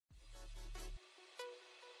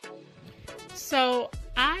So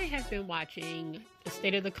I have been watching the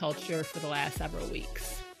State of the Culture for the last several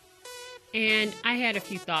weeks, and I had a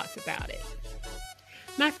few thoughts about it.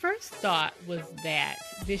 My first thought was that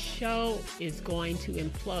this show is going to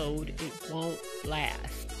implode. It won't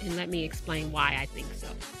last. And let me explain why I think so.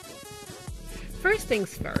 First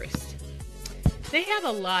things first, they have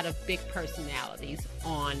a lot of big personalities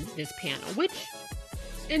on this panel, which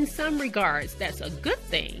in some regards, that's a good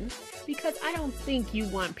thing, because I don't think you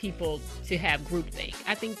want people to have groupthink.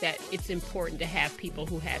 I think that it's important to have people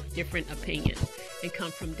who have different opinions and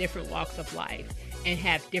come from different walks of life and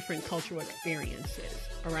have different cultural experiences,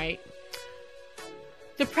 all right?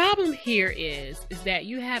 The problem here is that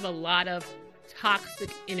you have a lot of toxic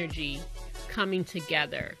energy coming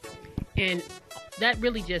together, and that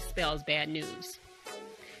really just spells bad news.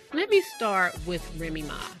 Let me start with Remy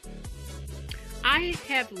Ma. I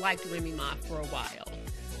have liked Remy Ma for a while.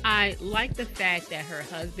 I like the fact that her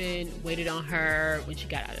husband waited on her when she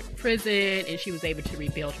got out of prison and she was able to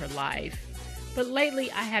rebuild her life. But lately,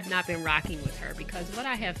 I have not been rocking with her because what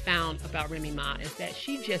I have found about Remy Ma is that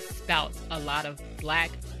she just spouts a lot of black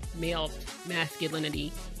male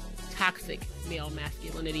masculinity, toxic male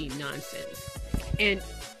masculinity nonsense. And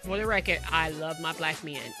for the record, I love my black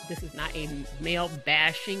men. This is not a male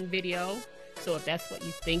bashing video. So if that's what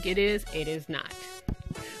you think it is not.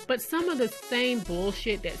 But some of the same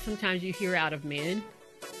bullshit that sometimes you hear out of men,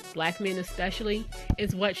 black men especially,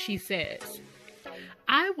 is what she says.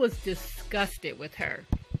 I was disgusted with her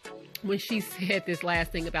when she said this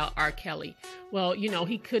last thing about R. Kelly. Well,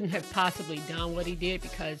 he couldn't have possibly done what he did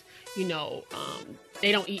because,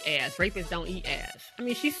 they don't eat ass. Rapists don't eat ass. I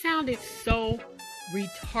mean, she sounded so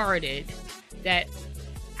retarded that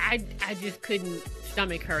I just couldn't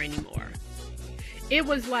stomach her anymore. It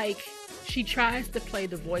was like she tries to play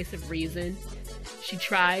the voice of reason. She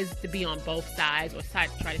tries to be on both sides or try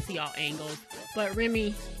to see all angles. But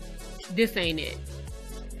Remy, this ain't it.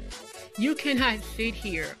 You cannot sit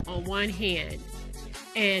here on one hand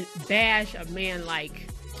and bash a man like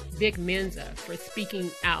Vic Mensa for speaking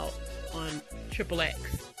out on Triple X.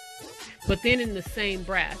 But then in the same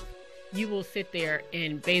breath, you will sit there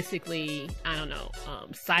and basically,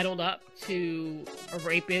 sidled up to a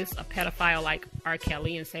rapist, a pedophile like R.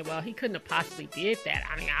 Kelly and say, well, he couldn't have possibly did that.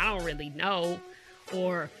 I mean, I don't really know.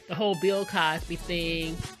 Or the whole Bill Cosby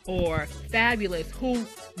thing, or Fabulous, who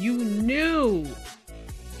you knew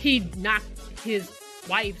he knocked his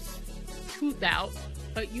wife's tooth out,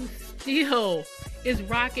 but you still is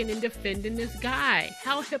rocking and defending this guy.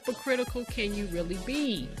 How hypocritical can you really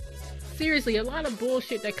be? Seriously, a lot of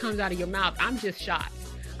bullshit that comes out of your mouth. I'm just shocked.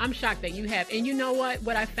 I'm shocked that you have. And you know what?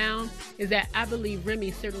 What I found is that I believe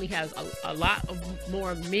Remy certainly has a lot of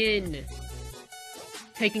more men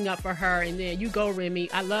taking up for her. And then you go,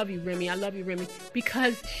 Remy. I love you, Remy. I love you, Remy.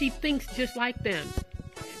 Because she thinks just like them.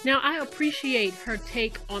 Now, I appreciate her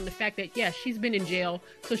take on the fact that, yes, she's been in jail.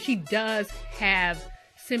 So she does have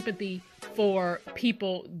sympathy for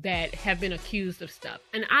people that have been accused of stuff.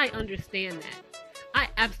 And I understand that. I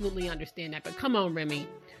absolutely understand that, but come on, Remy.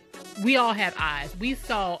 We all have eyes. We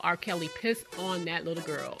saw R. Kelly piss on that little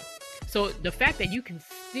girl. So the fact that you can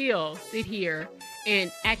still sit here and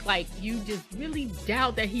act like you just really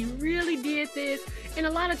doubt that he really did this, and a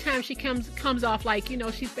lot of times she comes off like,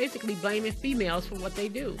 she's basically blaming females for what they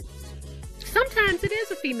do. Sometimes it is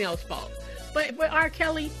a female's fault, but with R.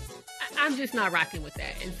 Kelly, I'm just not rocking with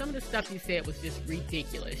that. And some of the stuff you said was just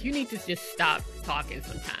ridiculous. You need to just stop talking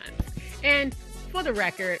sometimes. And for the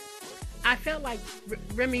record, I felt like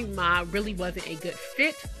Remy Ma really wasn't a good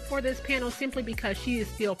fit for this panel simply because she is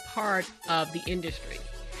still part of the industry.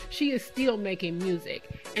 She is still making music.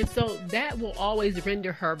 And so that will always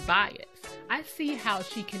render her biased. I see how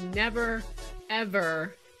she can never,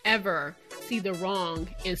 ever, ever see the wrong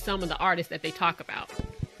in some of the artists that they talk about.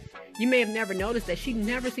 You may have never noticed that she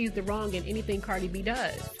never sees the wrong in anything Cardi B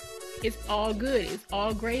does. It's all good. It's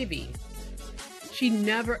all gravy. She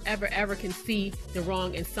never, ever, ever can see the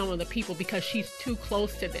wrong in some of the people because she's too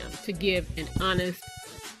close to them to give an honest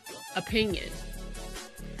opinion.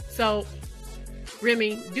 So,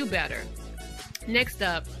 Remy, do better. Next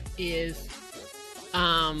up is,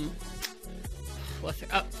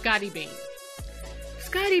 Scotty Beam.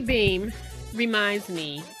 Scotty Beam reminds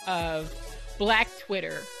me of Black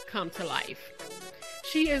Twitter come to life.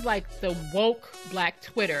 She is like the woke Black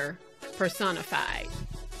Twitter personified.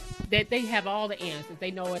 That they have all the answers.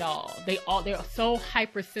 They know it all. They're so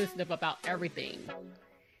hypersensitive about everything.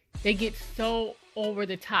 They get so over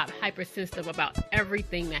the top hypersensitive about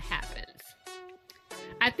everything that happens.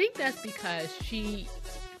 I think that's because she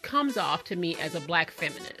comes off to me as a black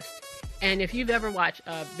feminist. And if you've ever watched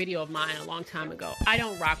a video of mine a long time ago, I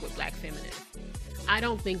don't rock with black feminists. I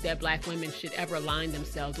don't think that black women should ever align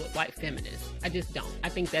themselves with white feminists. I just don't. I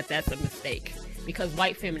think that that's a mistake, because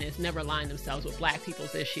white feminists never align themselves with black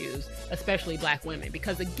people's issues, especially black women.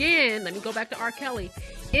 Because again, let me go back to R. Kelly.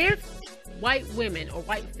 If white women or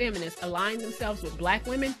white feminists aligned themselves with black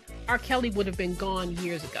women, R. Kelly would have been gone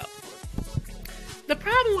years ago. The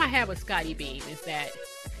problem I have with Scottie Beam is that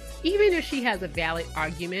even if she has a valid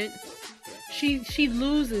argument, she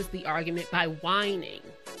loses the argument by whining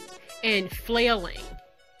and flailing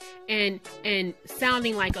and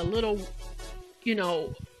sounding like a little,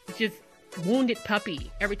 just wounded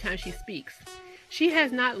puppy every time she speaks. She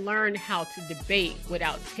has not learned how to debate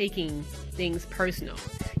without taking things personal.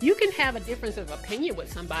 You can have a difference of opinion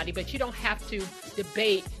with somebody, but you don't have to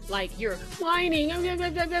debate like you're whining,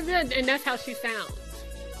 and that's how she sounds.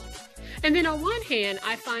 And then on one hand,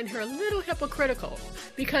 I find her a little hypocritical,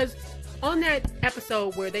 because on that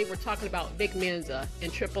episode where they were talking about Vic Mensa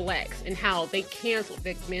and Triple X and how they canceled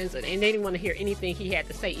Vic Mensa and they didn't want to hear anything he had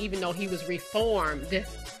to say, even though he was reformed.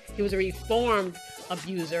 He was a reformed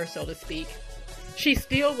abuser, so to speak. She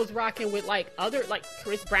still was rocking with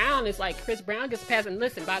Chris Brown. Is like Chris Brown gets passed. And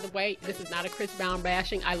listen, by the way, this is not a Chris Brown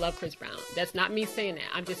bashing. I love Chris Brown. That's not me saying that.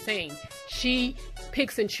 I'm just saying she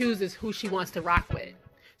picks and chooses who she wants to rock with.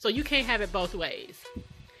 So you can't have it both ways.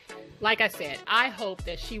 Like I said, I hope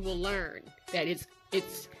that she will learn that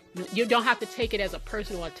you don't have to take it as a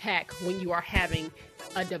personal attack when you are having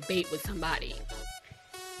a debate with somebody.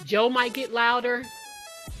 Joe might get louder,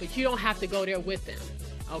 but you don't have to go there with them.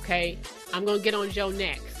 Okay? I'm going to get on Joe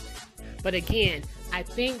next. But again, I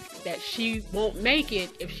think that she won't make it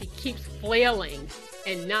if she keeps flailing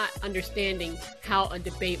and not understanding how a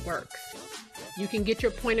debate works. You can get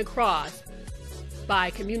your point across by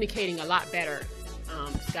communicating a lot better,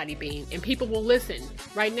 Scottie Beam, and people will listen.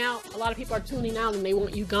 Right now, a lot of people are tuning out and they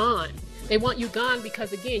want you gone. They want you gone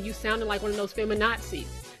because, again, you sounded like one of those feminazis.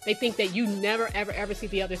 They think that you never, ever, ever see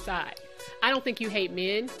the other side. I don't think you hate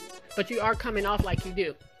men, but you are coming off like you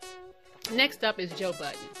do. Next up is Joe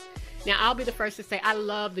Budden. Now, I'll be the first to say I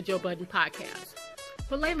love the Joe Budden podcast.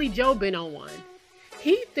 But lately, Joe been on one.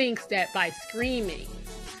 He thinks that by screaming,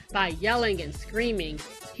 by yelling and screaming,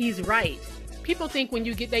 he's right. People think when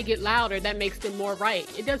they get louder, that makes them more right.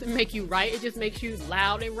 It doesn't make you right. It just makes you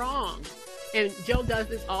loud and wrong. And Joe does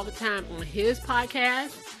this all the time on his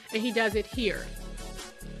podcast, and he does it here.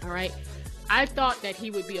 All right. I thought that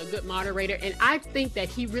he would be a good moderator, and I think that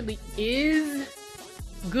he really is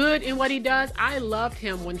good in what he does. I loved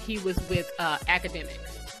him when he was with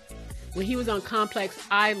Academics. When he was on Complex,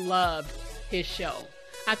 I loved his show.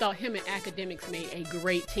 I thought him and Academics made a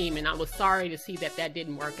great team, and I was sorry to see that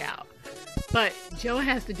didn't work out. But Joe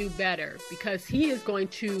has to do better, because he is going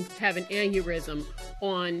to have an aneurysm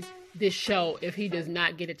on this show if he does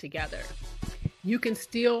not get it together. You can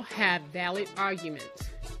still have valid arguments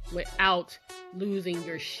without losing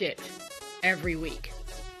your shit every week.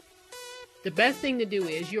 The best thing to do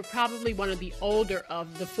is, you're probably one of the older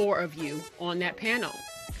of the four of you on that panel.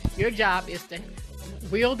 Your job is to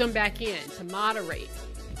reel them back in, to moderate.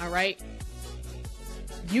 All right?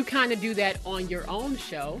 You kind of do that on your own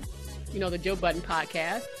show, the Joe Budden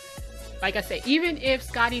podcast. Like I say, even if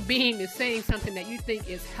Scottie Beam is saying something that you think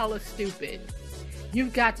is hella stupid,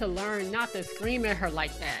 you've got to learn not to scream at her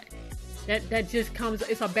like that. That just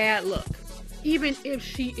it's a bad look. Even if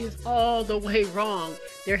she is all the way wrong,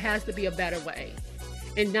 there has to be a better way.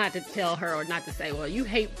 And not to tell her, or not to say, well, you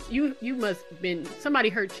must have been, somebody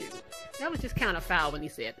hurt you. That was just kind of foul when he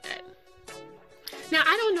said that. Now,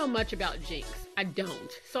 I don't know much about Jinx. I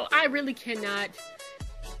don't. So I really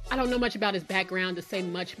I don't know much about his background to say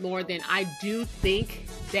much more than I do think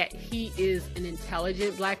that he is an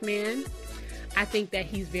intelligent black man. I think that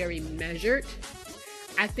he's very measured.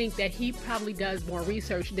 I think that he probably does more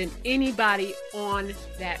research than anybody on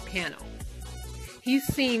that panel. He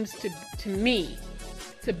seems to me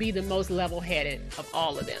to be the most level-headed of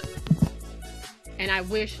all of them. And I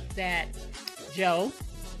wish that Joe,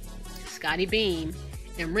 Scottie Beam,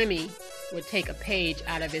 and Remy would take a page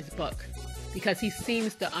out of his book, because he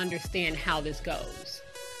seems to understand how this goes.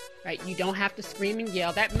 Right? You don't have to scream and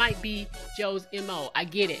yell. That might be Joe's MO. I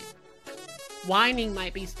get it. Whining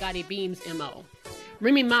might be Scottie Beam's MO.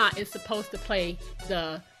 Remy Ma is supposed to play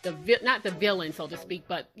not the villain, so to speak,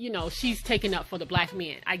 but she's taking up for the black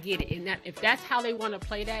men. I get it. And if that's how they want to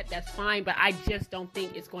play that, that's fine, but I just don't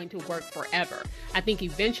think it's going to work forever. I think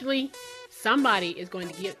eventually somebody is going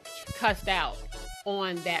to get cussed out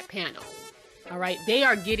on that panel. All right? They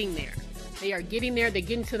are getting there. They're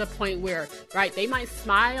getting to the point where, right, they might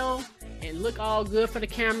smile and look all good for the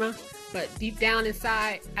camera, But deep down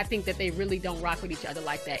inside, I think that they really don't rock with each other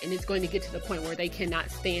like that. And it's going to get to the point where they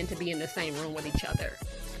cannot stand to be in the same room with each other.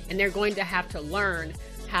 And they're going to have to learn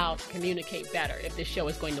how to communicate better if this show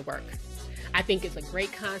is going to work. I think it's a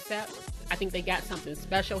great concept. I think they got something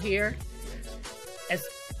special here. As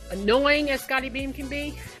annoying as Scotty Beam can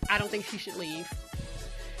be, I don't think she should leave.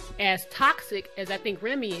 As toxic as I think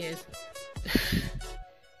Remy is,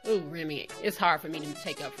 ooh, Remy, it's hard for me to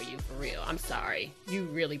take up for you, for real. I'm sorry. You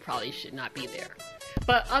really probably should not be there.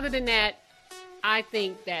 But other than that, I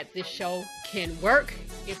think that this show can work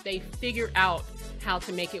if they figure out how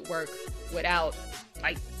to make it work without,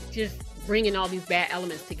 like, just bringing all these bad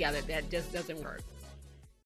elements together. That just doesn't work.